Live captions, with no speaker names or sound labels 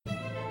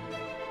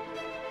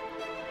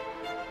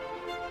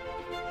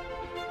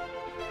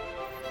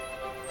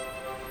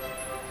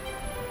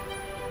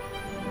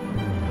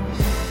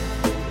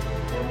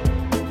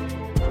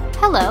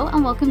Hello,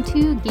 and welcome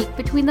to Geek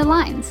Between the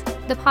Lines,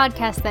 the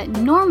podcast that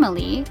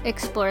normally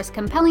explores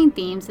compelling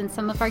themes in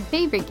some of our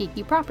favorite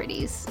geeky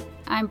properties.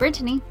 I'm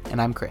Brittany. And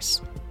I'm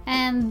Chris.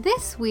 And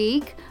this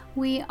week,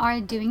 we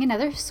are doing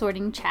another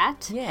sorting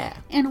chat. Yeah.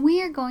 And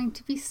we are going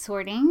to be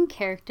sorting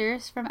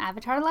characters from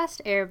Avatar: The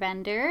Last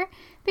Airbender,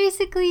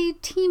 basically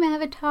Team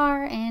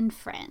Avatar and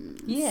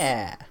friends.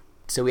 Yeah.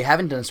 So we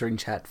haven't done a sorting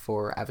chat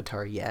for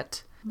Avatar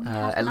yet,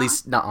 at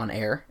least not on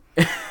air.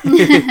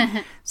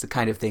 It's the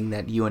kind of thing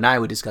that you and I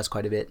would discuss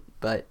quite a bit,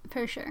 but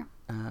for sure.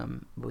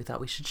 But we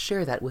thought we should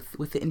share that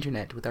with the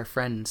internet, with our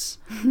friends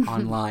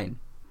online.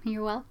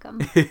 You're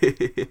welcome.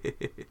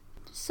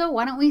 So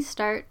why don't we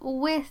start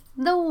with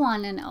the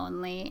one and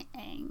only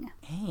Aang.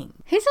 Aang.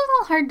 He's a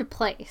little hard to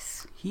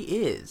place. He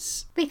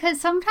is. Because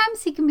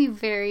sometimes he can be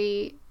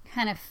very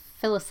kind of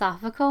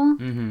philosophical,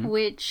 Mm-hmm.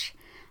 which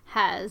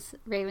has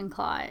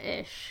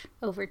Ravenclaw-ish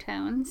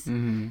overtones.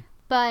 Mm-hmm.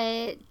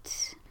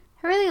 But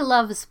he really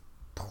loves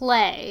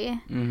play,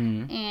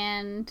 Mm-hmm.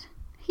 and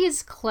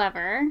he's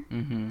clever.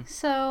 Mm-hmm.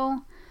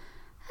 So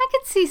I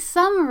could see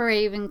some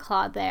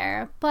Ravenclaw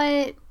there,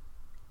 but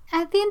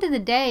at the end of the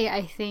day,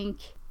 I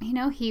think, you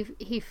know,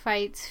 he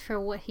fights for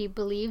what he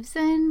believes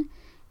in,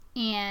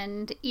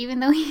 and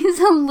even though he's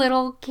a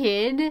little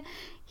kid,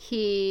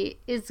 he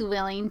is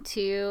willing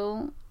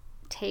to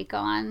take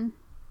on,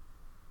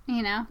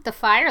 you know, the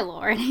Fire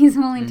Lord. He's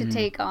willing to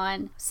take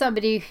on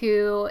somebody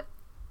who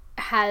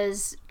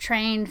has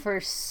trained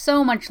for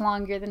so much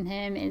longer than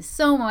him, is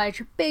so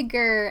much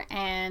bigger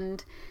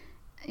and,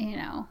 you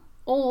know,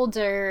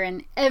 older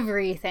and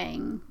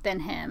everything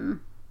than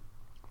him,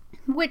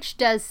 which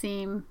does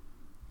seem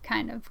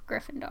kind of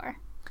Gryffindor.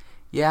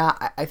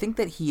 Yeah, I think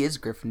that he is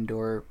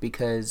Gryffindor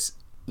because,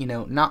 you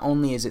know, not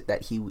only is it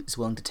that he is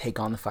willing to take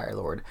on the Fire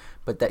Lord,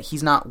 but that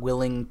he's not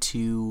willing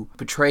to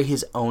betray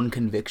his own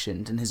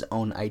convictions and his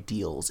own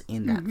ideals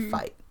in that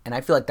fight. And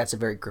I feel like that's a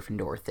very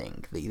Gryffindor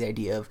thing. The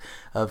idea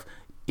of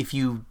if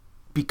you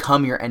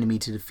become your enemy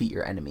to defeat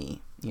your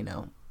enemy, you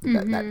know,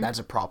 that's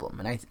a problem.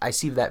 And I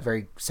see that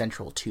very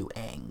central to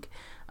Aang.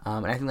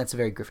 And I think that's a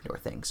very Gryffindor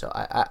thing. So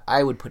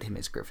I would put him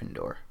as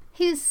Gryffindor.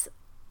 He's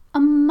a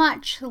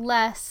much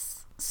less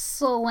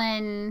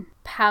sullen,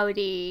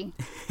 pouty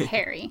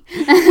Harry.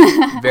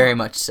 Very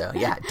much so.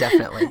 Yeah,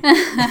 definitely.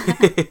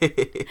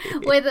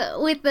 with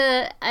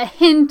a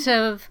hint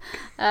of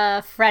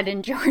Fred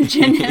and George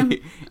in him.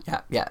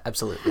 Yeah,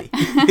 absolutely.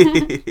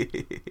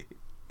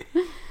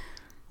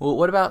 Well,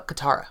 what about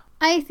Katara?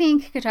 I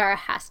think Katara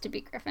has to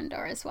be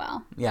Gryffindor as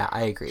well. Yeah,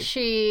 I agree.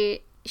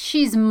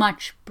 She's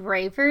much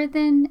braver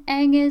than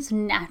Aang is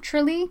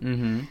naturally.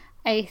 Mm-hmm.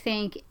 I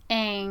think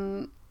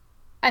Aang,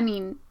 I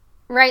mean,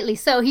 rightly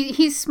so.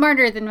 He's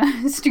smarter than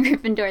most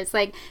Gryffindors.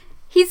 Like,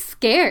 he's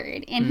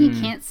scared and he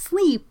can't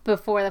sleep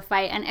before the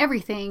fight and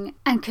everything.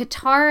 And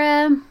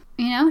Katara,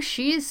 you know,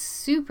 she is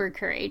super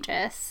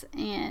courageous.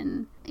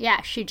 And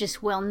yeah, she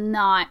just will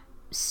not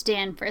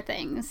stand for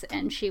things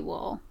and she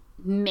will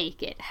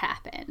make it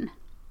happen.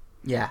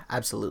 Yeah,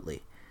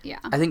 absolutely. Yeah.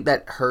 I think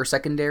that her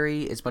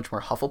secondary is much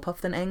more Hufflepuff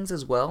than Aang's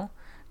as well.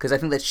 Because I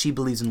think that she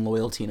believes in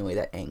loyalty in a way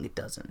that Aang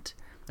doesn't.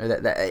 Or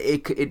that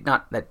it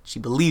not that she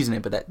believes in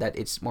it, but that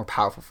it's more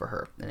powerful for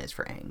her than it is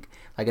for Aang.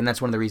 Like, and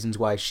that's one of the reasons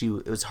why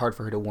it was hard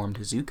for her to warm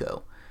to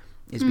Zuko,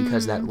 is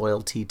because that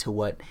loyalty to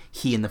what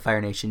he and the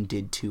Fire Nation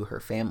did to her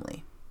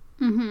family.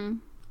 Mm-hmm.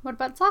 What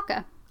about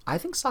Sokka? I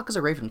think Sokka's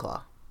a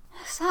Ravenclaw.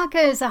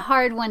 Sokka is a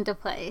hard one to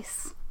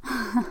place.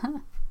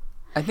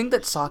 I think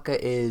that Sokka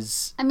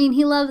is... I mean,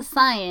 he loves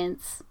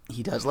science.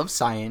 He does love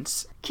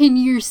science. Can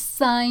your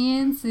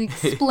science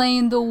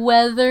explain the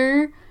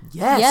weather?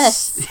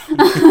 Yes.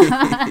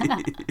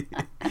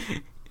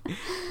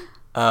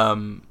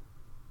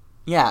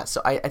 Yeah,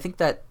 so I think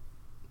that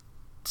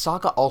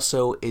Sokka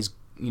also is,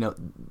 you know,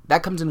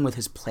 that comes in with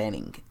his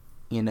planning,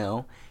 you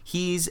know?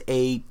 He's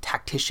a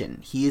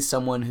tactician. He is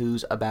someone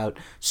who's about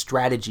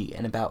strategy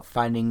and about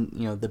finding,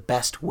 you know, the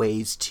best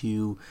ways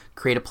to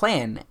create a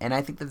plan. And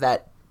I think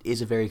that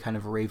is a very kind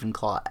of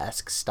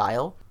Ravenclaw-esque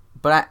style.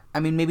 But I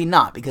mean, maybe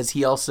not, because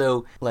he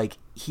also, like,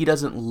 he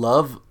doesn't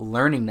love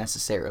learning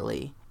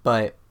necessarily,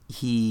 but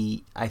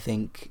he, I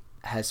think,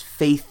 has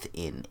faith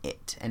in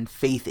it, and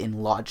faith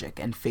in logic,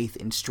 and faith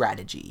in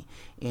strategy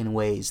in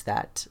ways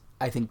that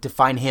I think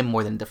define him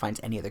more than defines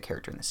any other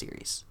character in the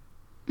series.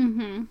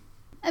 Mm-hmm.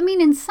 I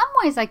mean, in some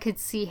ways I could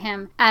see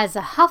him as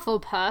a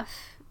Hufflepuff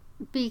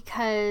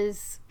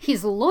because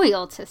he's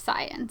loyal to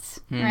science,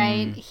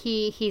 right?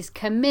 He's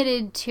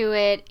committed to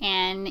it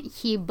and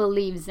he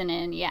believes in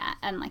it,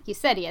 and like you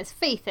said, he has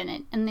faith in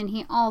it. And then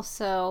he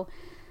also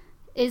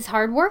is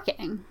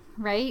hardworking,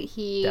 right?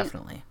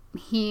 Definitely.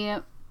 He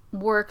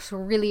works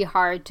really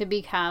hard to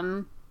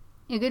become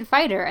a good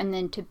fighter and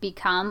then to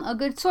become a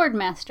good sword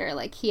master.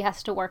 Like, he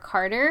has to work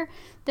harder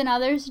than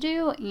others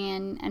do,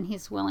 and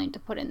he's willing to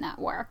put in that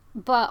work.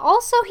 But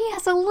also he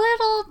has a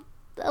little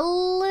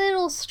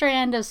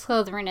strand of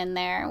Slytherin in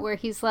there where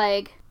he's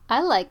like,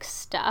 I like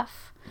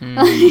stuff.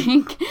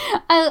 Like,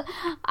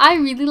 I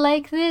really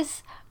like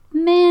this,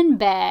 man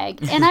bag,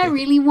 and I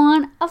really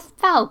want a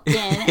falcon,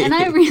 and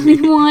I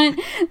really want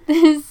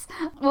this,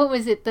 what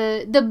was it,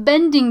 the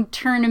bending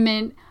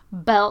tournament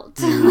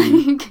belt.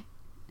 Like,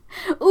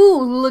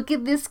 ooh, look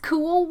at this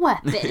cool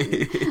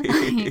weapon.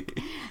 Like,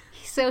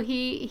 so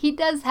he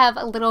does have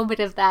a little bit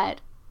of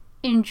that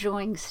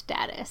enjoying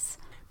status.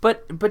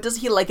 But does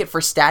he like it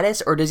for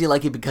status, or does he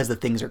like it because the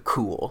things are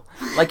cool?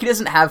 Like, he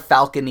doesn't have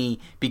falcony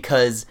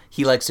because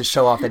he likes to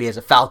show off that he has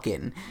a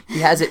falcon. He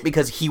has it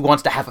because he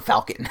wants to have a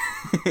falcon.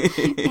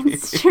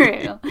 It's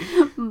true.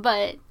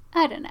 But,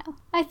 I don't know.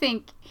 I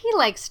think he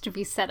likes to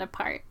be set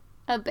apart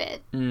a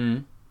bit.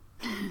 Mm.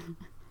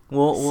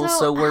 Well,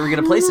 so where are we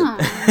going to place him?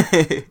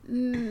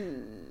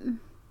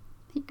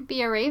 He could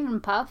be a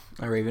Ravenpuff.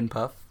 A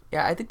Ravenpuff?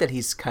 Yeah, I think that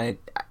he's kind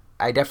of...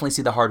 I definitely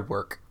see the hard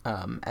work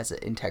as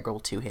integral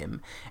to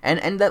him.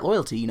 And that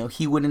loyalty, you know,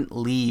 he wouldn't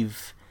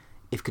leave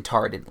if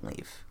Katara didn't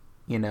leave,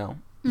 you know?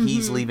 Mm-hmm.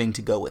 He's leaving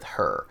to go with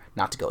her,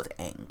 not to go with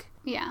Aang.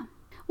 Yeah.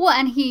 Well,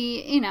 and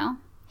he, you know,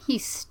 he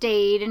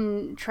stayed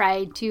and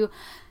tried to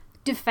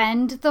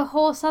defend the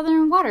whole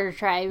Southern Water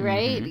Tribe,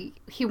 right?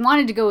 Mm-hmm. He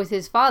wanted to go with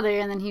his father,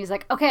 and then he was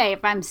like, okay,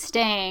 if I'm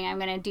staying, I'm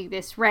going to do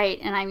this right,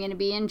 and I'm going to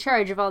be in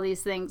charge of all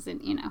these things.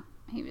 And, you know,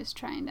 he was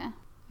trying to,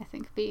 I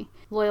think, be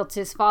loyal to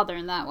his father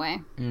in that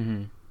way.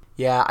 Mm-hmm.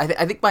 Yeah,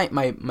 I think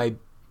my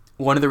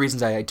one of the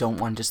reasons I don't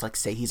want to just, like,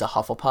 say he's a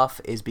Hufflepuff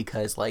is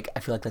because, like,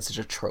 I feel like that's such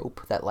a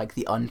trope that, like,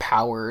 the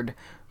unpowered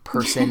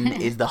person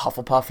is the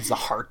Hufflepuff, is the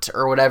heart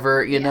or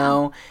whatever, you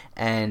know?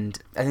 And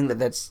I think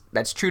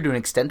that's true to an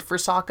extent for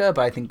Sokka,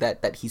 but I think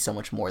that he's so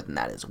much more than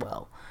that as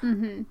well.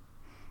 Mm-hmm.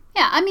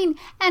 Yeah, I mean,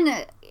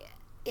 and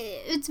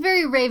it's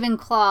very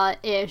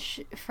Ravenclaw-ish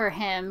for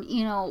him,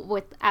 you know,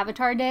 with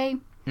Avatar Day.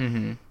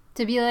 Mm-hmm.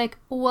 To be like,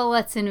 well,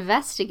 let's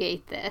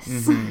investigate this.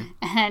 Mm-hmm.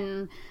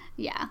 And,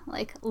 yeah,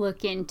 like,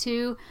 look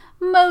into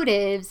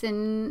motives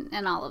and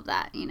all of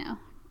that, you know.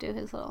 Do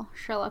his little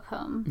Sherlock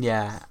Holmes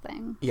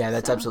thing. Yeah,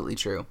 that's absolutely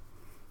true.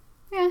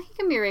 Yeah, he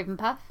can be a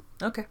Ravenpuff.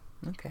 Okay.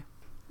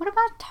 What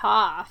about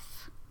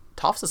Toph?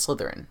 Toph's a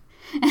Slytherin.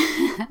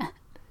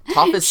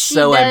 Toph is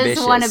so ambitious.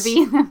 She does want to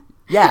be them.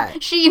 Yeah.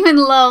 She even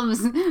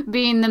loves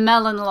being the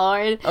Melon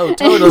Lord. Oh,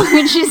 totally.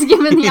 When she's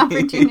given the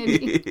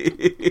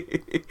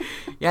opportunity.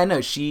 Yeah,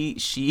 no, she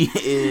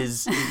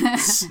is,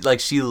 like,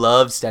 she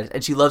loves status,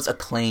 and she loves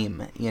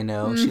acclaim, you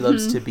know? Mm-hmm. She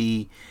loves to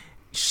be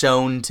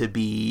shown to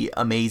be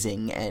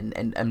amazing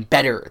and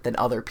better than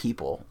other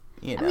people,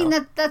 you know? I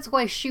mean, that's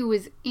why she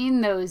was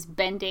in those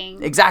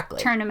bending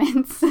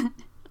tournaments.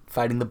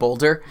 Fighting the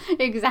boulder?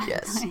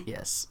 Exactly.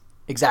 Yes.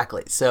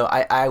 Exactly. So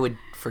I would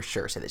for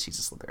sure say that she's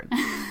a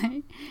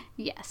Slytherin.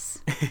 Yes.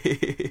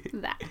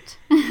 That.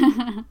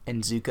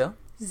 And Zuko?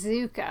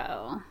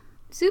 Zuko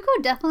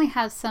definitely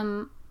has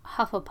some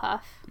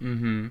Hufflepuff.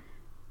 Mm-hmm.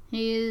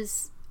 He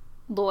is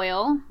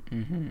loyal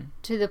mm-hmm.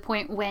 to the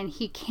point when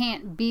he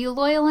can't be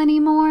loyal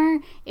anymore,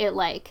 it,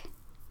 like,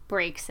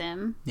 breaks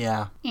him.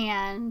 Yeah.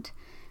 And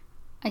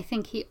I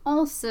think he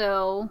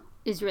also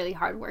is really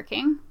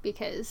hardworking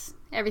because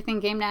everything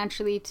came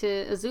naturally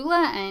to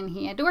Azula, and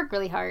he had to work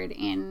really hard,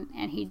 and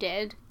he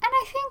did. And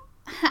I think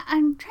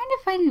I'm trying to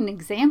find an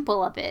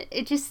example of it.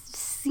 It just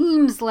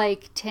seems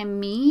like, to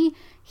me,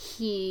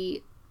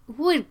 he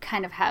would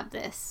kind of have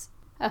this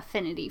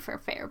affinity for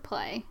fair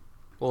play.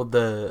 Well,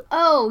 the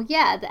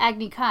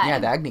Agni Kai. Yeah,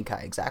 the Agni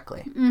Kai,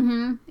 exactly.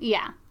 Mm-hmm.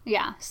 Yeah.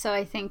 So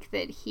I think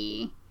that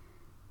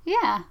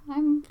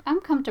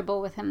I'm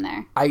comfortable with him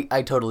there.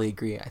 I totally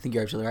agree. I think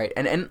you're absolutely right.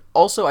 And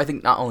also, I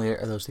think not only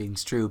are those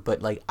things true,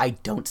 but, like, I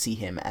don't see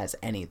him as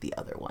any of the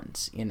other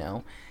ones, you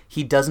know?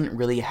 He doesn't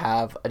really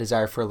have a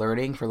desire for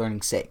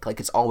learning's sake.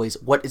 Like, it's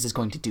always, what is this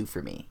going to do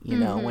for me? You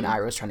know, when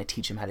Iroh's trying to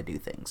teach him how to do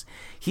things.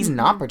 He's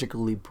not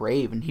particularly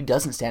brave, and he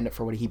doesn't stand up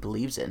for what he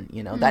believes in,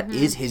 you know? That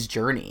is his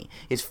journey,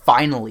 is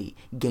finally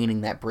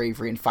gaining that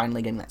bravery and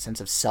finally getting that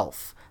sense of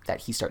self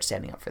that he starts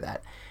standing up for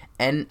that.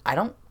 And I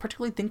don't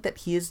particularly think that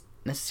he is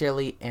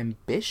necessarily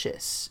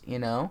ambitious, you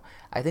know?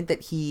 I think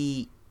that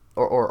he,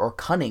 or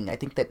cunning, I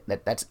think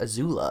that's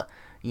Azula,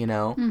 you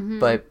know?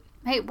 But...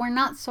 Hey, we're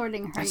not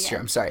sorting her That's yet. true,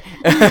 I'm sorry.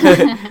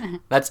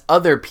 That's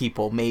other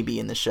people, maybe,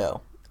 in the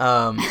show.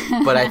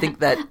 But I think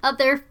that...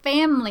 Other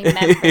family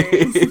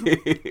members.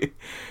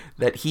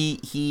 That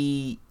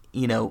he,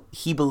 you know,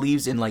 he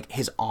believes in, like,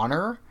 his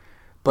honor,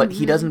 but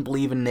he doesn't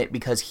believe in it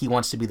because he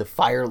wants to be the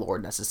Fire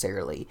Lord,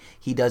 necessarily.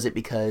 He does it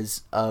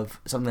because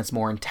of something that's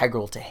more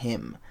integral to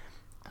him.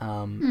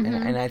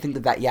 And I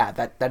think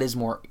that is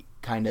more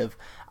kind of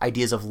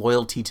ideas of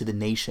loyalty to the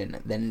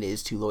nation than it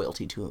is to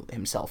loyalty to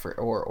himself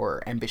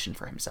or ambition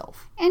for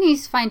himself. And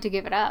he's fine to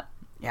give it up.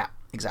 Yeah,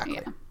 exactly.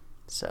 Yeah.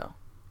 So,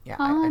 yeah,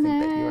 I think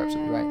that you're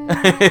absolutely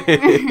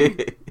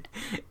right.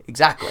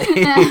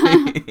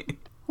 Exactly.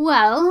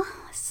 Well,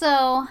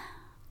 so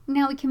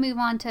now we can move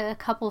on to a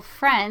couple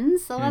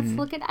friends. So let's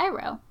look at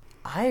Iroh.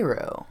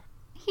 Iroh?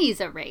 He's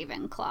a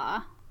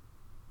Ravenclaw.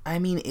 I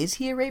mean, is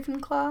he a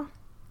Ravenclaw?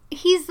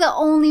 He's the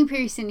only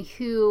person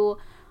who,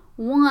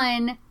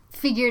 one,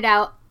 figured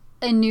out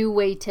a new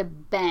way to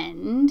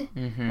bend,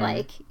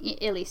 like,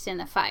 at least in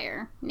the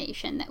Fire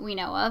Nation that we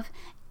know of,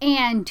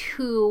 and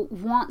who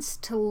wants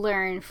to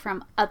learn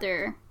from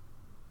other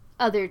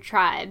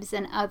tribes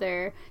and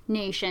other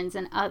nations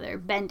and other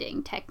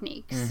bending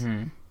techniques.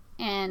 Mm-hmm.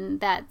 And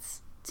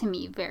that's, to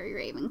me, very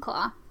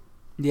Ravenclaw.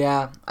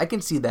 Yeah, I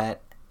can see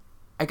that.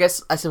 I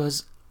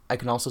suppose I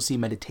can also see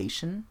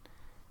meditation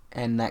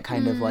and that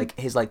kind of like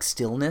his like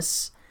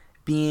stillness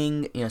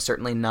being,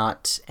 certainly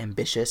not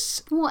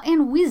ambitious. Well,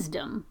 and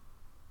wisdom.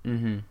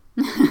 Mm-hmm.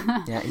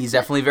 Yeah, he's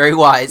definitely very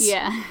wise.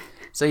 Yeah.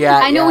 So yeah,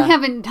 I know we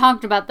haven't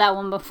talked about that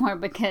one before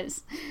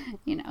because,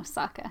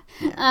 Sokka.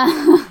 Yeah.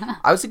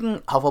 I was thinking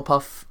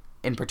Hufflepuff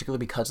in particular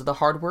because of the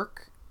hard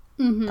work.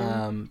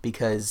 Mm-hmm.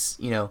 Because,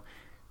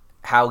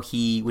 how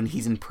when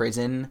he's in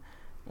prison,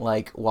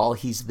 like, while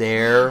he's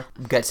there,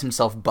 gets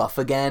himself buff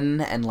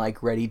again and,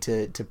 like, ready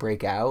to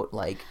break out,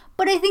 like...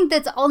 But I think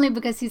that's only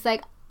because he's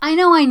like, I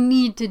know I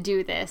need to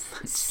do this,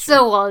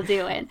 so I'll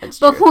do it.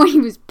 Before he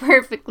was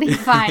perfectly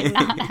fine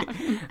not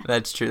having.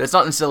 That's true. That's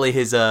not necessarily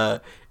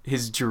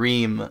his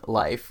dream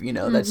life,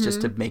 that's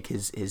just to make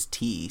his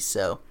tea,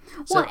 so...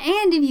 Well,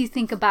 and if you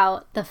think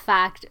about the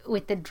fact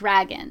with the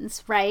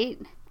dragons, right,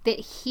 that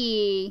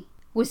he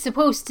was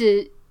supposed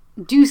to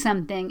do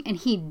something and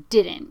he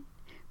didn't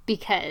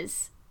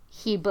because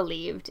he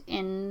believed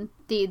in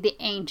the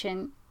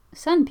ancient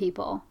sun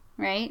people,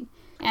 right?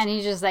 And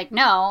he's just like,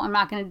 no, I'm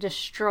not going to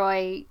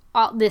destroy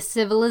all this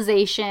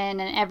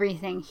civilization and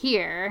everything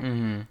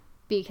here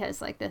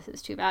because, like, this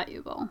is too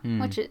valuable,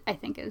 which I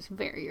think is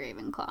very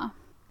Ravenclaw.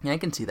 Yeah, I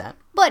can see that.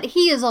 But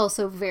he is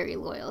also very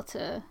loyal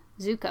to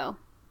Zuko.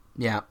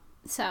 Yeah.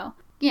 So,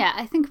 yeah,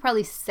 I think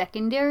probably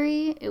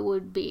secondary it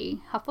would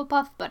be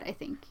Hufflepuff, but I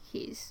think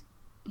he's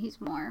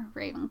more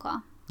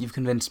Ravenclaw. You've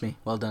convinced me.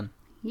 Well done.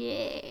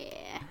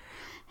 Yeah.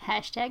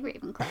 Hashtag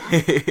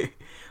Ravenclaw.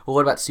 Well,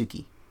 what about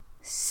Suki?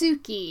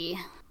 Suki.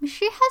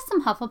 She has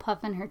some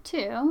Hufflepuff in her,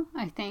 too,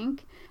 I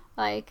think.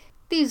 Like,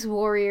 these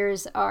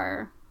warriors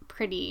are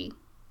pretty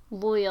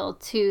loyal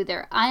to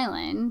their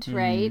island,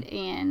 right?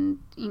 And,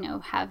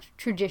 have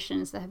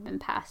traditions that have been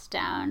passed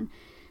down.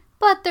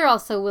 But they're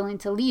also willing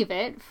to leave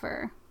it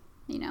for,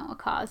 a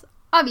cause.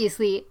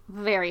 Obviously,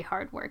 very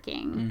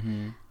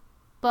hardworking.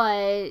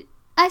 But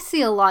I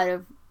see a lot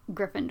of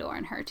Gryffindor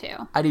in her,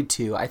 too. I do,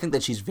 too. I think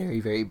that she's very,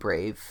 very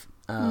brave.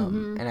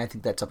 And I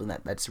think that's something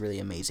that's really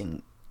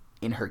amazing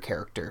in her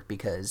character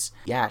because,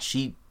 yeah,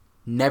 she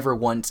never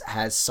once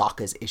has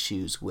Sokka's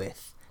issues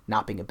with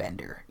not being a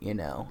bender,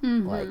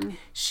 Like,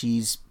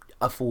 she's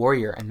a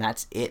warrior and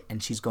that's it,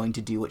 and she's going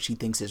to do what she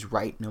thinks is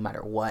right no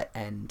matter what,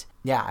 and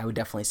yeah, I would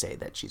definitely say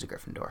that she's a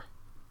Gryffindor.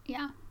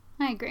 Yeah,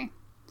 I agree.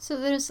 So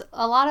there's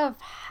a lot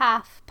of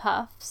half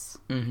puffs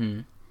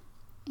and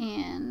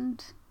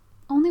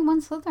only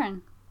one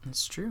Slytherin.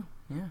 That's true,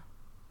 yeah.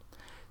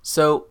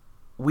 So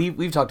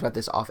we've talked about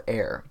this off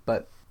air,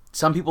 but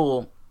some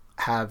people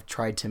have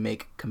tried to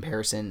make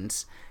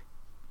comparisons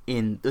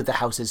in the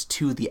houses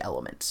to the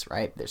elements,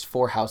 right? There's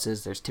 4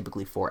 houses, there's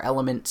typically 4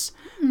 elements.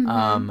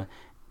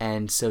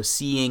 And so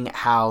seeing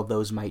how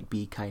those might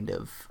be kind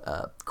of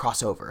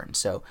crossover. And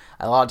so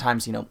a lot of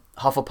times,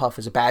 Hufflepuff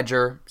is a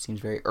badger, seems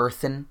very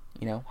earthen,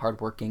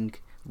 hardworking,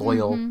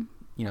 loyal,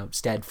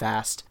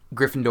 steadfast.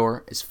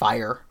 Gryffindor is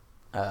fire.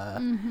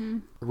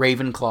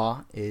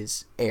 Ravenclaw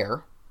is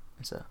air.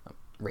 It's a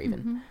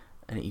raven,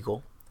 an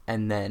eagle.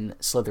 And then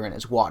Slytherin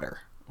is water,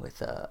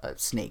 with a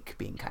snake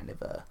being kind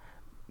of a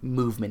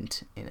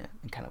movement in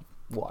a kind of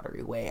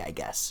watery way, I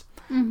guess.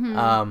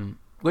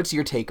 What's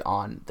your take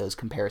on those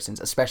comparisons,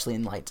 especially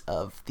in light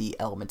of the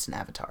elements in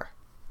Avatar?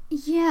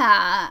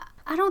 Yeah,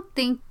 I don't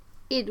think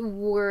it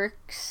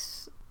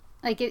works.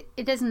 Like,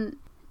 it doesn't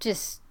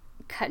just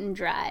cut and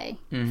dry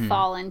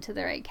fall into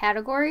the right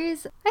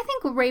categories. I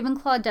think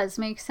Ravenclaw does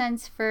make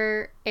sense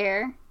for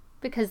air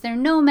because they're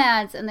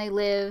nomads and they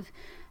live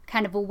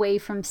kind of away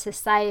from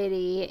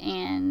society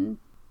and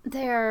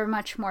they're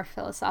much more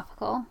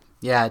philosophical.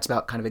 Yeah, it's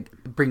about kind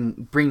of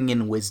bringing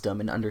in wisdom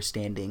and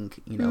understanding,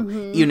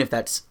 even if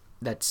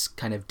that's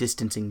kind of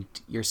distancing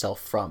yourself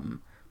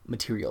from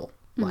material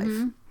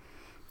life.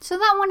 So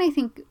that one I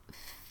think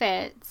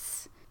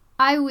fits.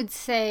 I would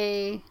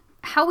say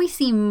how we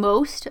see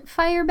most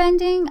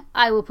firebending,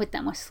 I will put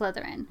them with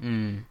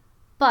Slytherin.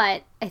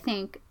 But I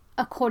think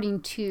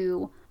according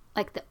to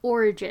like the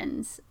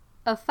origins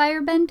of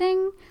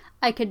firebending,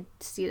 I could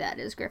see that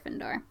as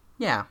Gryffindor.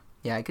 Yeah,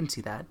 I can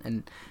see that.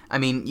 And I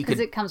mean, you could... Because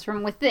it comes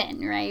from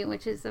within, right?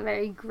 Which is a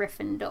very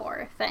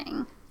Gryffindor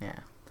thing. Yeah.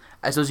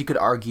 I suppose you could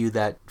argue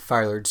that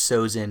Fire Lord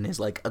Sozin is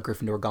like a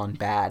Gryffindor gone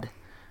bad,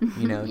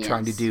 yes.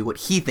 Trying to do what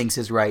he thinks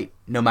is right,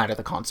 no matter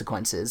the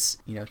consequences,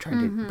 trying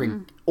to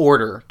bring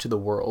order to the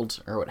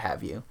world or what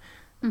have you.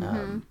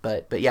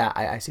 But yeah,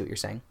 I see what you're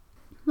saying.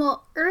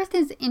 Well, Earth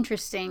is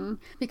interesting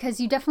because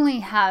you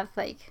definitely have,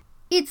 like,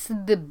 it's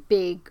the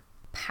big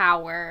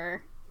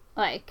power,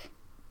 like,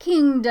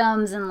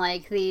 kingdoms and,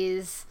 like,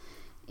 these,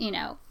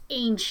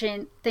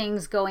 ancient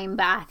things going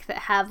back that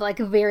have, like,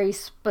 very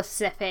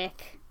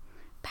specific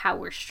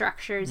power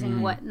structures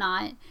and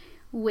whatnot,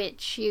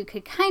 which you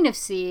could kind of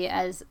see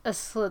as a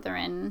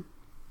Slytherin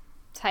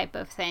type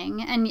of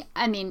thing. And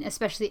I mean,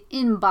 especially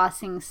in Ba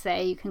Sing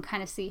Se, you can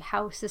kind of see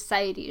how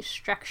society is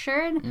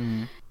structured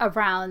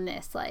around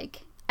this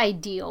like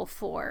ideal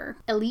for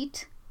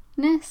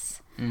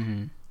eliteness.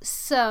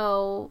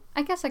 So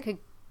I guess I could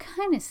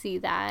kind of see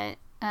that.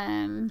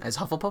 As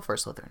Hufflepuff or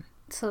Slytherin?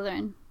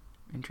 Slytherin.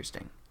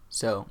 Interesting.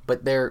 So,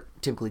 but they're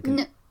typically...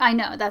 No, I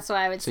know, that's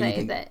why I would so say you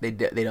think that...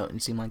 They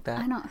don't seem like that?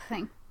 I don't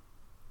think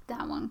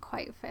that one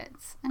quite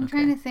fits. I'm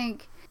trying to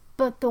think.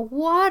 But the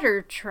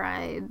Water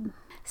Tribe...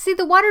 See,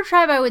 the Water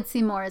Tribe I would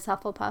see more as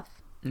Hufflepuff.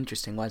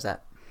 Interesting. Why is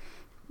that?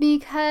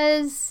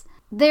 Because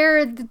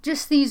they're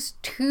just these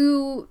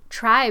two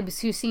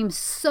tribes who seem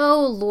so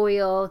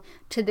loyal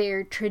to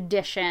their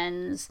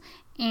traditions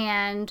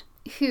and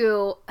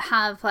who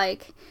have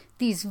like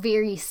these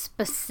very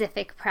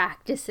specific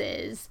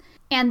practices,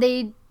 and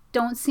they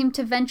don't seem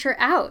to venture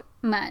out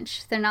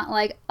much. They're not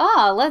like,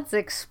 oh, let's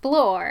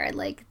explore.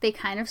 Like, they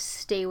kind of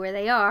stay where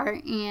they are.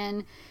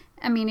 And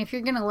I mean, if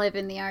you're gonna live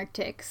in the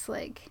Arctics,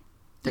 like,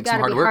 you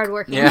gotta be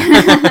hardworking.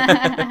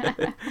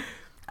 Yeah.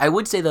 I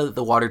would say though that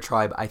the Water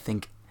Tribe, I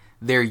think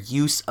their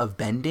use of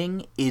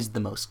bending is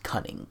the most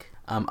cunning,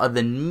 other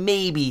than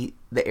maybe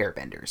the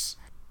Airbenders.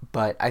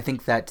 But I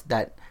think that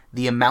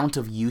the amount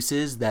of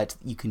uses that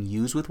you can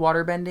use with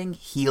water bending,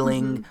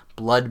 healing,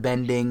 blood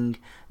bending,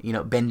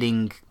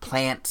 bending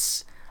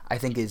plants, I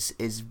think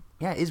is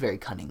very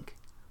cunning.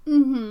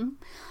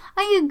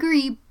 I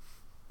agree,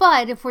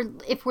 but if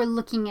we're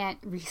looking at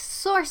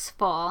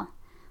resourceful,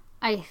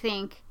 I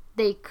think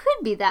they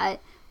could be that.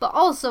 But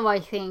also,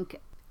 I think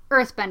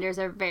Earthbenders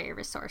are very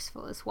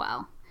resourceful as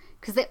well,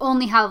 because they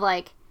only have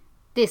like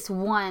this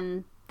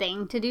one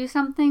thing to do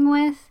something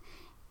with,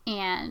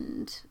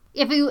 and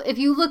if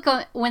you look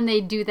at when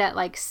they do that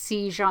like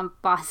sea jump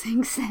Ba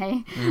Sing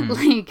Se,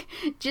 like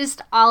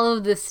just all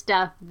of the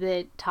stuff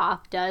that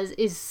Toph does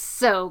is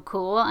so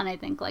cool, and I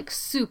think like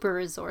super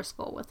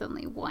resourceful with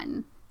only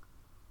one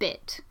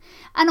bit.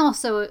 And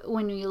also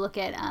when you look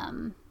at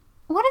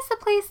what is the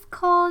place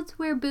called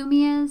where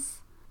Boomy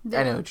is?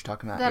 I know what you're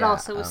talking about. That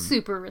also was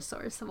super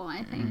resourceful,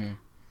 I think.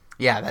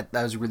 Yeah, that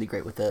was really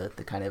great with the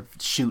kind of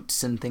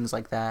shoots and things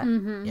like that.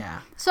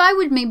 Yeah. So I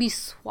would maybe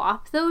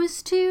swap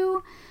those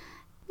two.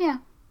 Yeah.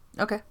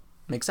 Okay.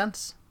 Makes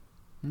sense.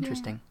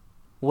 Interesting. Yeah.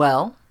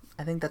 Well,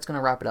 I think that's going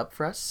to wrap it up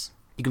for us.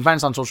 You can find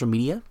us on social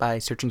media by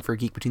searching for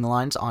Geek Between the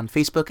Lines on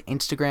Facebook,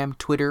 Instagram,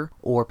 Twitter,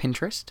 or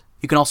Pinterest.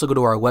 You can also go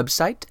to our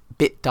website,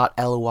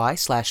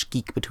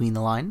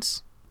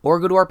 bit.ly/geekbetweenthelines, or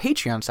go to our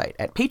Patreon site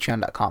at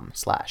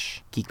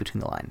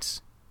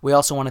patreon.com/geekbetweenthelines. We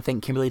also want to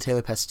thank Kimberly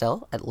Taylor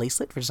Pastel at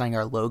Lacelet for designing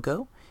our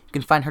logo. You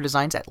can find her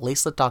designs at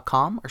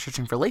lacelet.com or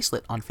searching for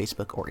Lacelet on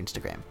Facebook or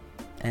Instagram.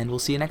 And we'll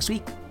see you next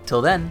week.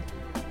 Till then,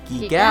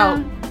 geek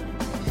out.